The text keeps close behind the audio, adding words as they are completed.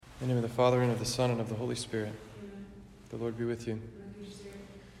In the name of the Father, and of the Son, and of the Holy Spirit. Amen. The Lord be with you. And with your spirit.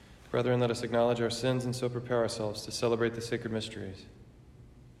 Brethren, let us acknowledge our sins and so prepare ourselves to celebrate the sacred mysteries.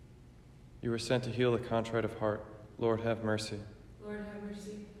 You were sent to heal the contrite of heart. Lord, have mercy. Lord, have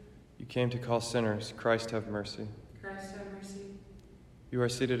mercy. You came to call sinners. Christ, have mercy. Christ, have mercy. You are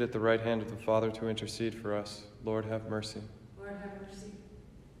seated at the right hand of the Father to intercede for us. Lord, have mercy. Lord, have mercy.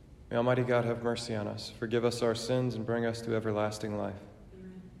 May Almighty God have mercy on us, forgive us our sins, and bring us to everlasting life.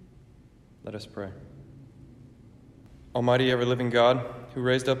 Amen. Let us pray. Almighty, ever-living God, who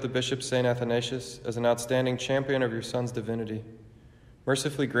raised up the Bishop St. Athanasius as an outstanding champion of your Son's divinity,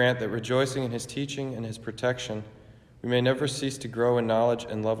 mercifully grant that, rejoicing in his teaching and his protection, we may never cease to grow in knowledge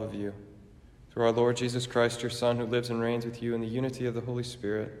and love of you. Through our Lord Jesus Christ, your Son, who lives and reigns with you in the unity of the Holy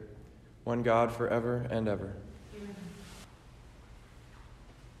Spirit, one God forever and ever. Amen.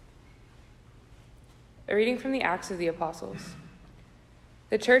 A reading from the Acts of the Apostles.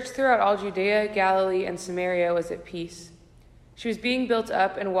 The church throughout all Judea, Galilee, and Samaria was at peace. She was being built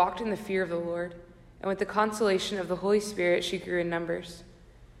up and walked in the fear of the Lord, and with the consolation of the Holy Spirit she grew in numbers.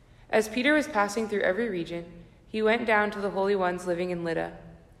 As Peter was passing through every region, he went down to the holy ones living in Lydda.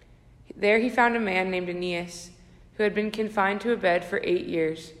 There he found a man named Aeneas, who had been confined to a bed for 8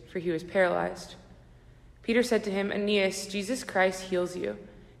 years, for he was paralyzed. Peter said to him, "Aeneas, Jesus Christ heals you.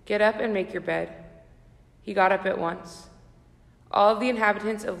 Get up and make your bed." He got up at once. All of the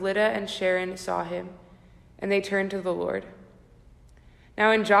inhabitants of Lydda and Sharon saw him, and they turned to the Lord.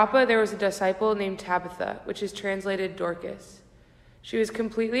 Now in Joppa there was a disciple named Tabitha, which is translated Dorcas. She was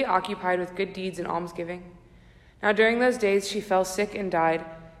completely occupied with good deeds and almsgiving. Now during those days she fell sick and died,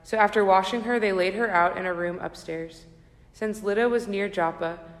 so after washing her they laid her out in a room upstairs. Since Lydda was near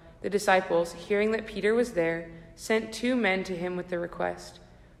Joppa, the disciples, hearing that Peter was there, sent 2 men to him with the request,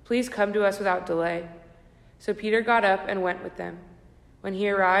 "Please come to us without delay." So Peter got up and went with them. When he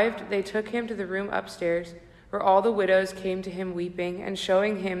arrived, they took him to the room upstairs, where all the widows came to him weeping and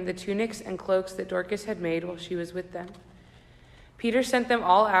showing him the tunics and cloaks that Dorcas had made while she was with them. Peter sent them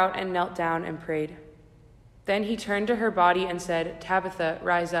all out and knelt down and prayed. Then he turned to her body and said, "Tabitha,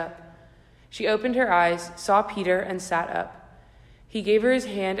 rise up." She opened her eyes, saw Peter, and sat up. He gave her his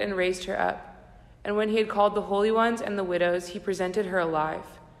hand and raised her up. And when he had called the holy ones and the widows, he presented her alive.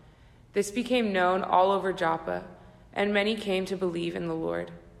 This became known all over Joppa, and many came to believe in the Lord.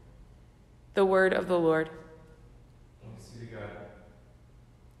 The word of the Lord. Thanks be to God.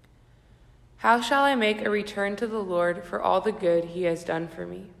 How shall I make a return to the Lord for all the good he has done for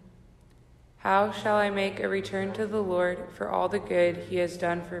me? How shall I make a return to the Lord for all the good he has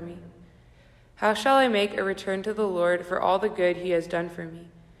done for me? How shall I make a return to the Lord for all the good he has done for me?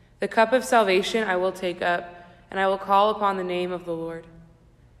 The cup of salvation I will take up, and I will call upon the name of the Lord.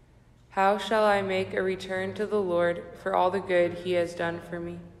 How shall I make a return to the Lord for all the good he has done for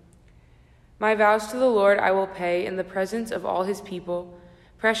me? My vows to the Lord I will pay in the presence of all his people.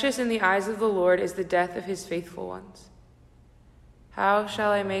 Precious in the eyes of the Lord is the death of his faithful ones. How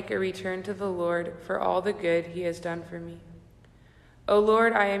shall I make a return to the Lord for all the good he has done for me? O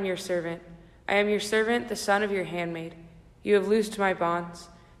Lord, I am your servant. I am your servant, the son of your handmaid. You have loosed my bonds.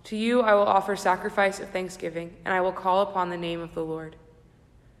 To you I will offer sacrifice of thanksgiving, and I will call upon the name of the Lord.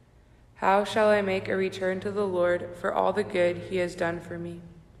 How shall I make a return to the Lord for all the good he has done for me?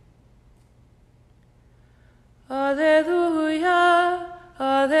 Alleluia,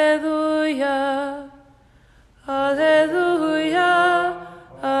 alleluia, alleluia,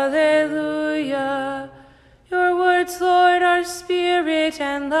 alleluia. Your words, Lord, are spirit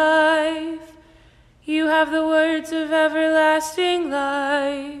and life. You have the words of everlasting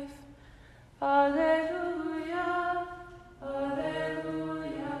life. Alleluia, alleluia.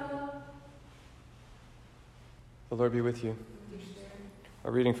 The Lord be with you.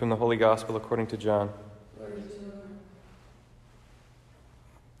 A reading from the Holy Gospel according to John.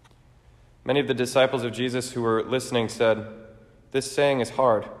 Many of the disciples of Jesus who were listening said, "This saying is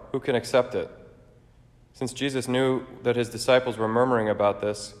hard. Who can accept it?" Since Jesus knew that his disciples were murmuring about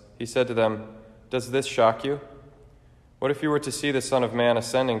this, he said to them, "Does this shock you? What if you were to see the Son of Man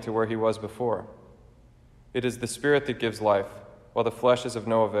ascending to where he was before? It is the Spirit that gives life, while the flesh is of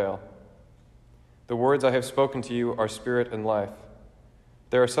no avail. The words I have spoken to you are spirit and life.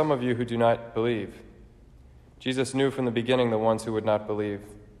 There are some of you who do not believe." Jesus knew from the beginning the ones who would not believe,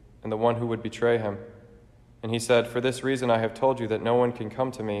 and the one who would betray him. And he said, "For this reason I have told you that no one can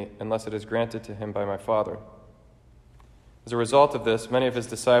come to me unless it is granted to him by my Father." As a result of this, many of his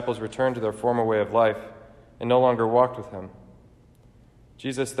disciples returned to their former way of life and no longer walked with him.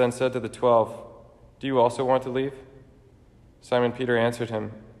 Jesus then said to the 12, "Do you also want to leave?" Simon Peter answered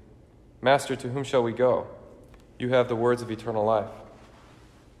him, "Master, to whom shall we go? You have the words of eternal life."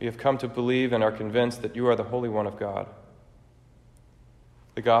 We have come to believe and are convinced that you are the Holy One of God.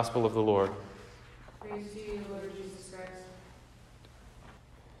 The Gospel of the Lord. Praise to you, Lord Jesus Christ.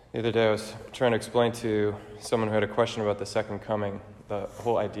 The other day I was trying to explain to someone who had a question about the second coming, the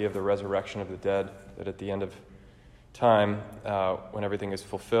whole idea of the resurrection of the dead, that at the end of time, when everything is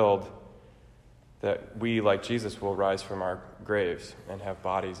fulfilled, that we, like Jesus, will rise from our graves and have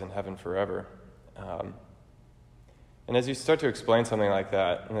bodies in heaven forever. And as you start to explain something like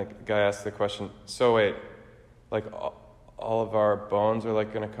that, and the guy asks the question, so wait, like all of our bones are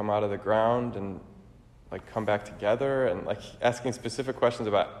like going to come out of the ground and like come back together, and like asking specific questions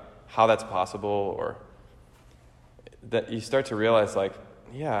about how that's possible, or that you start to realize like,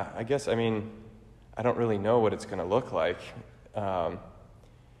 yeah, I guess, I mean, I don't really know what it's going to look like.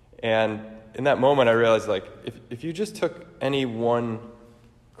 And in that moment I realized like, if you just took any one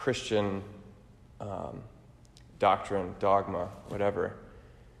Christian doctrine, dogma, whatever,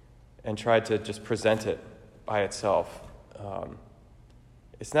 and tried to just present it by itself,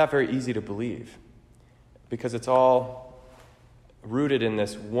 it's not very easy to believe, because it's all rooted in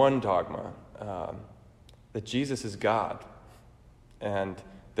this one dogma, that Jesus is God, and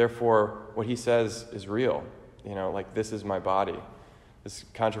therefore what he says is real. You know, like, this is my body. This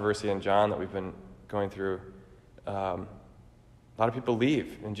controversy in John that we've been going through, a lot of people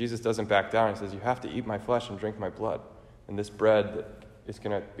leave, and Jesus doesn't back down. He says, you have to eat my flesh and drink my blood. And this bread that is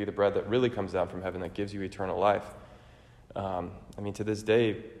going to be the bread that really comes down from heaven, that gives you eternal life. I mean, to this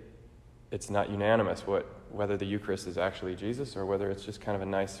day, it's not unanimous whether the Eucharist is actually Jesus or whether it's just kind of a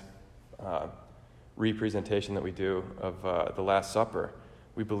nice representation that we do of the Last Supper.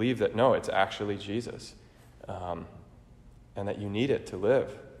 We believe that, no, it's actually Jesus, and that you need it to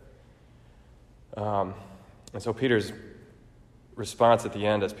live. And so Peter's response at the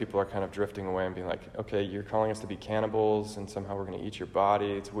end, as people are kind of drifting away and being like, okay, you're calling us to be cannibals and somehow we're going to eat your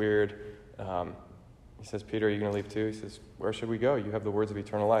body, it's weird. He says, Peter, are you going to leave too? He says, where should we go? You have the words of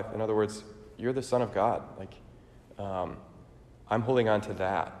eternal life. In other words, you're the Son of God. Like, I'm holding on to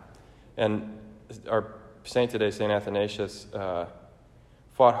that. And our saint today, St. Athanasius,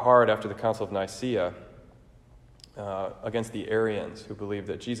 fought hard after the Council of Nicaea against the Arians, who believed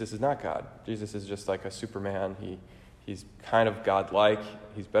that Jesus is not God. Jesus is just like a Superman. He's kind of God-like.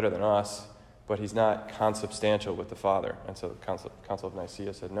 He's better than us, but he's not consubstantial with the Father. And so the Council of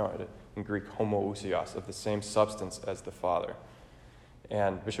Nicaea said, no, in Greek, homoousios, of the same substance as the Father.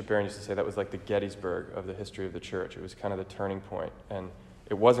 And Bishop Barron used to say that was like the Gettysburg of the history of the church. It was kind of the turning point. And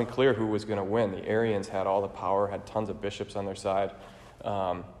it wasn't clear who was going to win. The Arians had all the power, had tons of bishops on their side.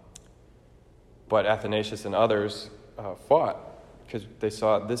 But Athanasius and others fought, because they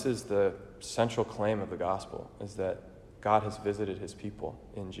saw this is the central claim of the gospel, is that God has visited his people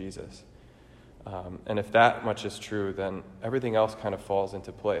in Jesus. And if that much is true, then everything else kind of falls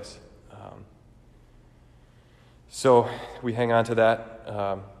into place. So we hang on to that.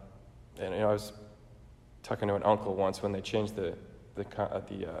 And I was talking to an uncle once when they changed the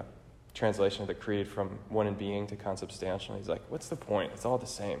translation of the creed from one in being to consubstantial. He's like, what's the point? It's all the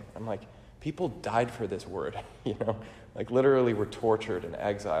same. I'm like, people died for this word, like literally were tortured and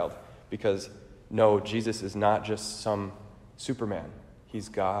exiled, because no, Jesus is not just some Superman. He's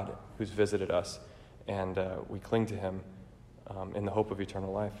God who's visited us, and we cling to him in the hope of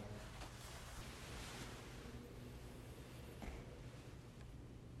eternal life.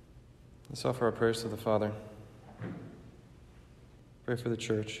 Let's offer our prayers to the Father. Pray for the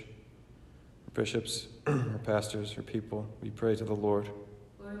church, our bishops, our pastors, our people. We pray to the Lord.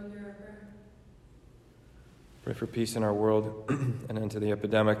 Lord, hear our prayer. Pray for peace in our world and end to the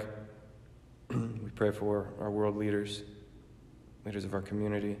epidemic. We pray for our world leaders of our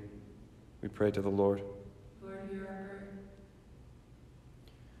community. We pray to the Lord. Lord, hear our prayer.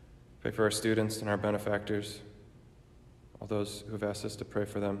 Pray for our students and our benefactors, all those who have asked us to pray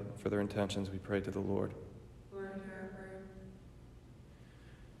for them, for their intentions. We pray to the Lord. Lord, hear our prayer.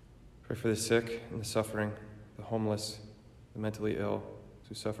 Pray for the sick and the suffering, the homeless, the mentally ill,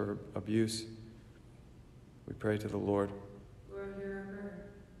 who suffer abuse. We pray to the Lord. Lord, hear our prayer.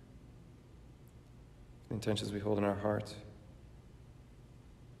 The intentions we hold in our hearts.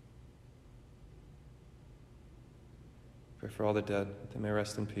 Pray for all the dead, that they may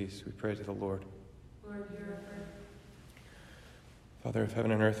rest in peace. We pray to the Lord. Lord, hear our prayer. Father of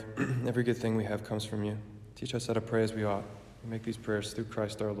heaven and earth, every good thing we have comes from you. Teach us how to pray as we ought. We make these prayers through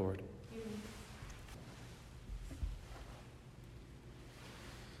Christ our Lord.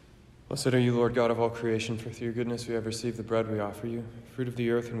 Blessed are you, Lord God of all creation, for through your goodness we have received the bread we offer you. Fruit of the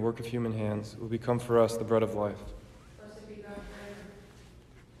earth and work of human hands will become for us the bread of life. Blessed be God forever.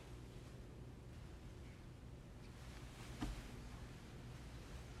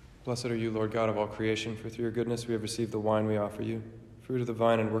 Blessed are you, Lord God of all creation, for through your goodness we have received the wine we offer you. Fruit of the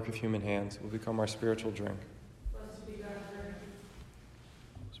vine and work of human hands will become our spiritual drink. Blessed be God forever.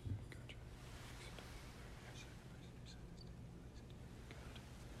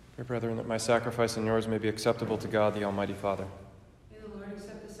 Pray, brethren, that my sacrifice and yours may be acceptable to God, the Almighty Father. May the Lord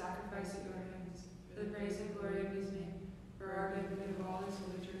accept the sacrifice at your hands, for the praise and glory of his name, for our good and good of all his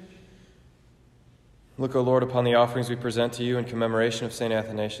holy church. Look, O Lord, upon the offerings we present to you in commemoration of St.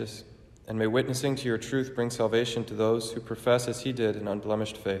 Athanasius, and may witnessing to your truth bring salvation to those who profess as he did an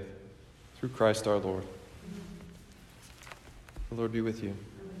unblemished faith. Through Christ our Lord. The Lord be with you.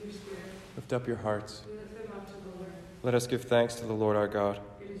 And with your spirit, Lift up your hearts. we lift them up to the Lord. Let us give thanks to the Lord our God.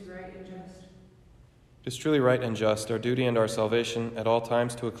 It is right and just. It is truly right and just, our duty and our salvation, at all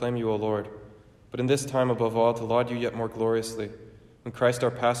times to acclaim you, O Lord, but in this time above all to laud you yet more gloriously, when Christ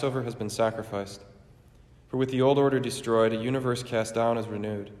our Passover has been sacrificed. For with the old order destroyed, a universe cast down is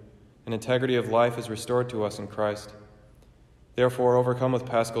renewed, and integrity of life is restored to us in Christ. Therefore, overcome with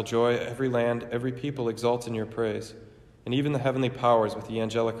paschal joy, every land, every people exults in your praise, and even the heavenly powers with the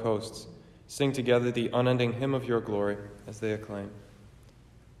angelic hosts sing together the unending hymn of your glory as they acclaim.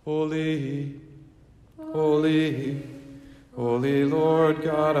 Holy, holy, holy Lord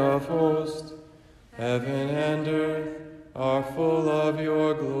God of hosts, heaven and earth are full of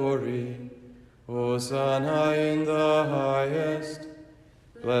your glory. Hosanna in the highest.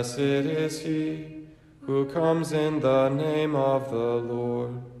 Blessed is he who comes in the name of the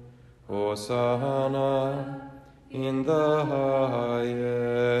Lord. Hosanna in the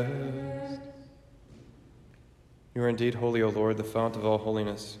highest. You are indeed holy, O Lord, the fount of all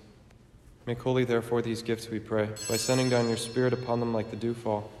holiness. Make holy, therefore, these gifts, we pray, by sending down your Spirit upon them like the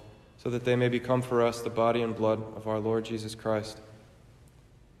dewfall, so that they may become for us the body and blood of our Lord Jesus Christ.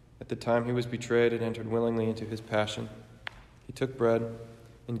 At the time he was betrayed and entered willingly into his passion, he took bread,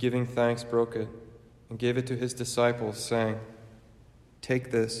 and giving thanks broke it, and gave it to his disciples, saying,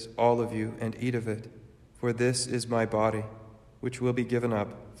 "Take this, all of you, and eat of it, for this is my body, which will be given up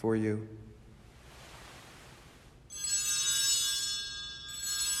for you."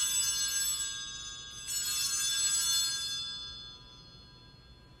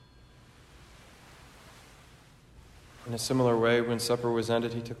 In a similar way, when supper was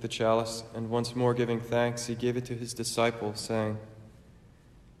ended, he took the chalice, and once more giving thanks, he gave it to his disciples, saying,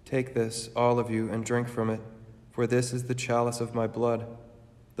 "Take this, all of you, and drink from it, for this is the chalice of my blood,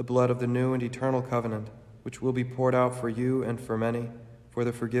 the blood of the new and eternal covenant, which will be poured out for you and for many, for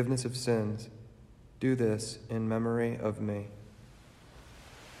the forgiveness of sins. Do this in memory of me."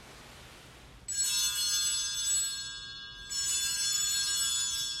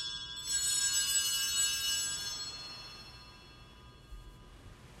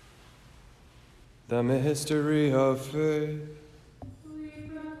 The mystery of faith. We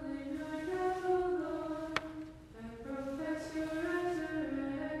proclaim your death, O Lord, and profess your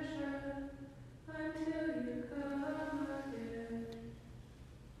resurrection until you come again.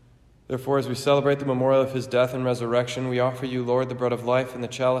 Therefore, as we celebrate the memorial of his death and resurrection, we offer you, Lord, the bread of life and the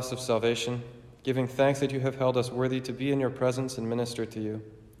chalice of salvation, giving thanks that you have held us worthy to be in your presence and minister to you.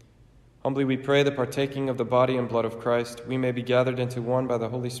 Humbly we pray that, partaking of the body and blood of Christ, we may be gathered into one by the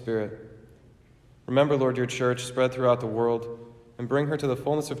Holy Spirit. Remember, Lord, your church spread throughout the world, and bring her to the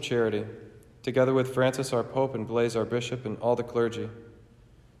fullness of charity, together with Francis our Pope and Blaise our Bishop and all the clergy.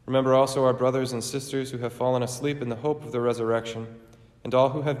 Remember also our brothers and sisters who have fallen asleep in the hope of the resurrection, and all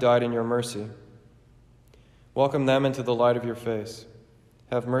who have died in your mercy. Welcome them into the light of your face.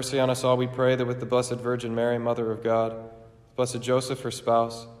 Have mercy on us all, we pray, that with the Blessed Virgin Mary, Mother of God, Blessed Joseph, her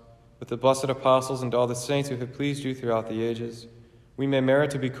spouse, with the blessed apostles and all the saints who have pleased you throughout the ages, we may merit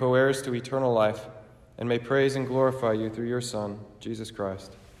to be co-heirs to eternal life, and may praise and glorify you through your Son, Jesus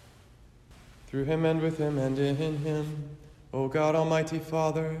Christ. Through him and with him and in him, O God, Almighty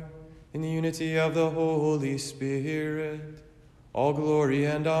Father, in the unity of the Holy Spirit, all glory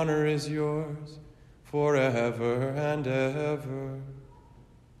and honor is yours, forever and ever.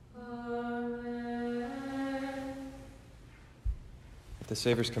 Amen. At the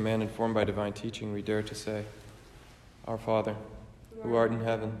Savior's command, informed by divine teaching, we dare to say, Our Father, who art in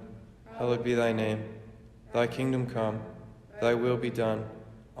heaven, hallowed be thy name. Thy kingdom come, thy will be done,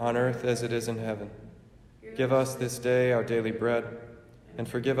 on earth as it is in heaven. Give us this day our daily bread, and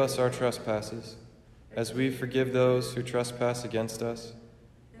forgive us our trespasses, as we forgive those who trespass against us.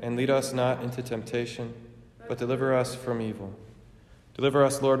 And lead us not into temptation, but deliver us from evil. Deliver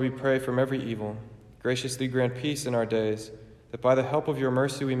us, Lord, we pray, from every evil. Graciously grant peace in our days, that by the help of your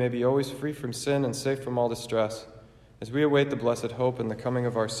mercy we may be always free from sin and safe from all distress, as we await the blessed hope and the coming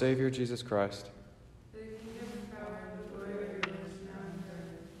of our Savior, Jesus Christ.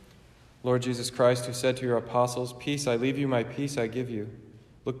 Lord Jesus Christ, who said to your apostles, "Peace I leave you, my peace I give you,"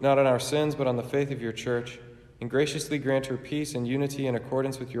 look not on our sins, but on the faith of your church, and graciously grant her peace and unity in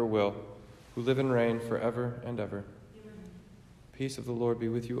accordance with your will, who live and reign forever and ever. Amen. Peace of the Lord be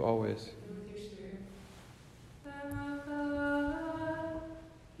with you always. And with your spirit. Lamb of God,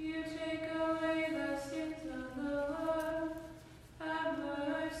 you take away the sins of the world. Have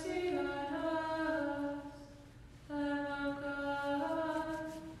mercy on us. Lamb of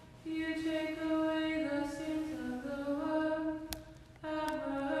God, you take away the sins of the world. Have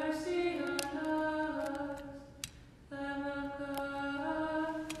mercy on us. Lamb of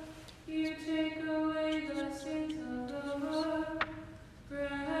God, you take away the sins of the world.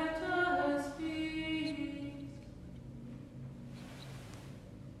 Grant us peace.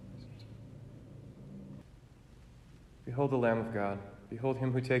 Behold the Lamb of God. Behold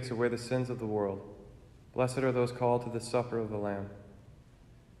him who takes away the sins of the world. Blessed are those called to the supper of the Lamb.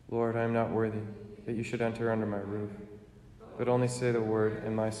 Lord, I am not worthy that you should enter under my roof, but only say the word,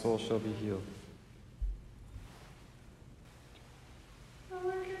 and my soul shall be healed. The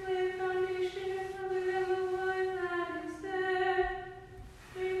work and lay the foundation of the little one that is there,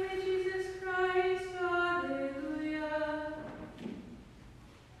 namely Jesus Christ. Alleluia.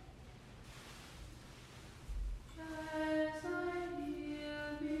 As I kneel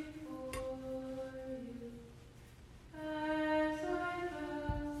before you, as I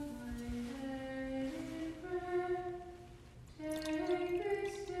bow my head in prayer, take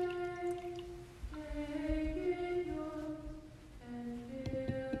this day, make it yours, and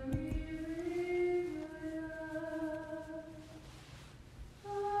fill me with your love.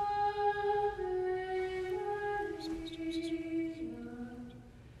 Ave Maria, gratia plena,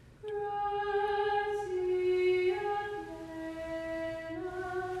 Dominus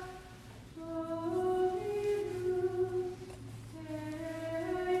tecum,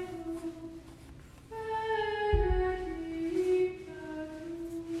 benedicta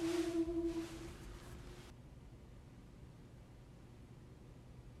tu.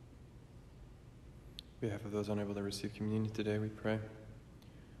 On behalf of those unable to receive communion today, we pray.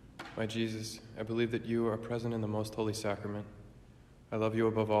 My Jesus, I believe that you are present in the most holy sacrament. I love you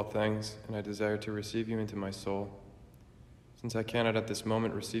above all things, and I desire to receive you into my soul. Since I cannot at this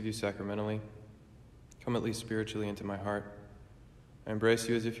moment receive you sacramentally, come at least spiritually into my heart. I embrace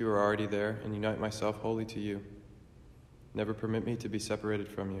you as if you were already there, and unite myself wholly to you. Never permit me to be separated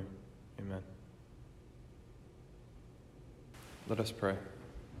from you. Amen. Let us pray.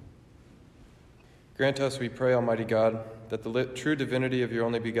 Grant us, we pray, Almighty God, that the true divinity of your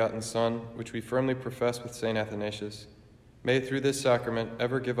only begotten Son, which we firmly profess with St. Athanasius, may through this sacrament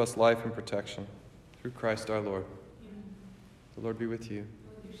ever give us life and protection. Through Christ our Lord. Amen. The Lord be with you.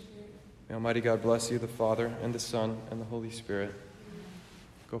 With your spirit. May Almighty God bless you, the Father, and the Son, and the Holy Spirit.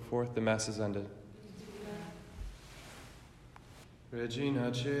 Go forth, the Mass is ended.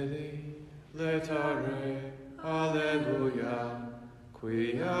 Regina Celi, letare, alleluia,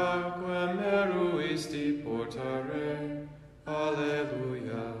 quiaque meruisti portare,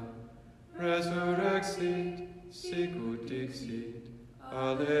 alleluia, resurrexit, sicut dixit,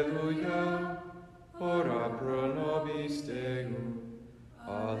 alleluia, ora pro nobis Deum,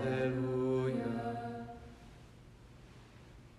 alleluia.